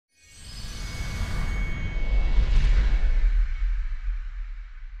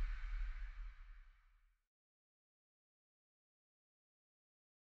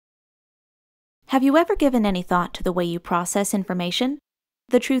Have you ever given any thought to the way you process information?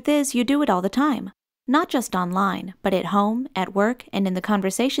 The truth is, you do it all the time. Not just online, but at home, at work, and in the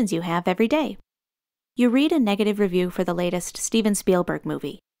conversations you have every day. You read a negative review for the latest Steven Spielberg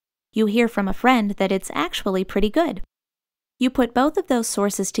movie. You hear from a friend that it's actually pretty good. You put both of those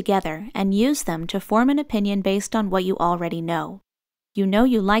sources together and use them to form an opinion based on what you already know. You know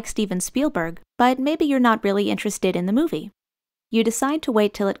you like Steven Spielberg, but maybe you're not really interested in the movie. You decide to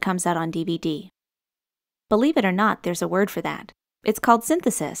wait till it comes out on DVD. Believe it or not, there's a word for that. It's called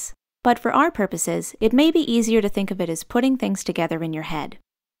synthesis, but for our purposes, it may be easier to think of it as putting things together in your head.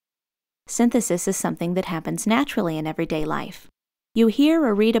 Synthesis is something that happens naturally in everyday life. You hear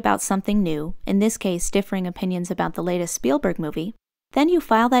or read about something new, in this case differing opinions about the latest Spielberg movie, then you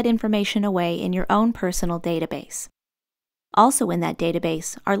file that information away in your own personal database. Also in that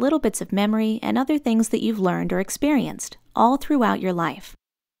database are little bits of memory and other things that you've learned or experienced, all throughout your life.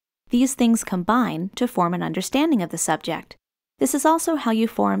 These things combine to form an understanding of the subject. This is also how you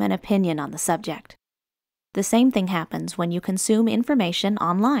form an opinion on the subject. The same thing happens when you consume information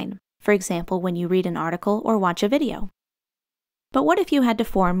online, for example, when you read an article or watch a video. But what if you had to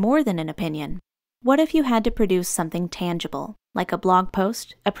form more than an opinion? What if you had to produce something tangible, like a blog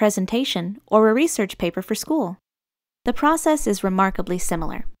post, a presentation, or a research paper for school? The process is remarkably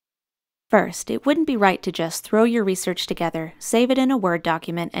similar. First, it wouldn't be right to just throw your research together, save it in a Word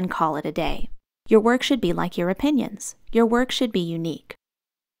document, and call it a day. Your work should be like your opinions. Your work should be unique.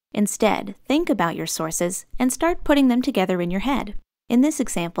 Instead, think about your sources and start putting them together in your head. In this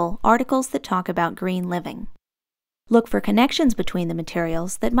example, articles that talk about green living. Look for connections between the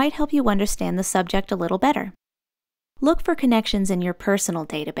materials that might help you understand the subject a little better. Look for connections in your personal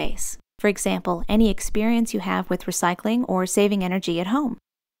database. For example, any experience you have with recycling or saving energy at home.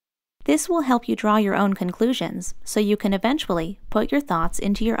 This will help you draw your own conclusions so you can eventually put your thoughts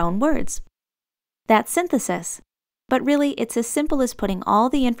into your own words. That's synthesis. But really, it's as simple as putting all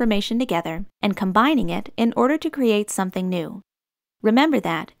the information together and combining it in order to create something new. Remember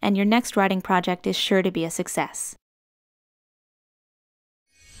that, and your next writing project is sure to be a success.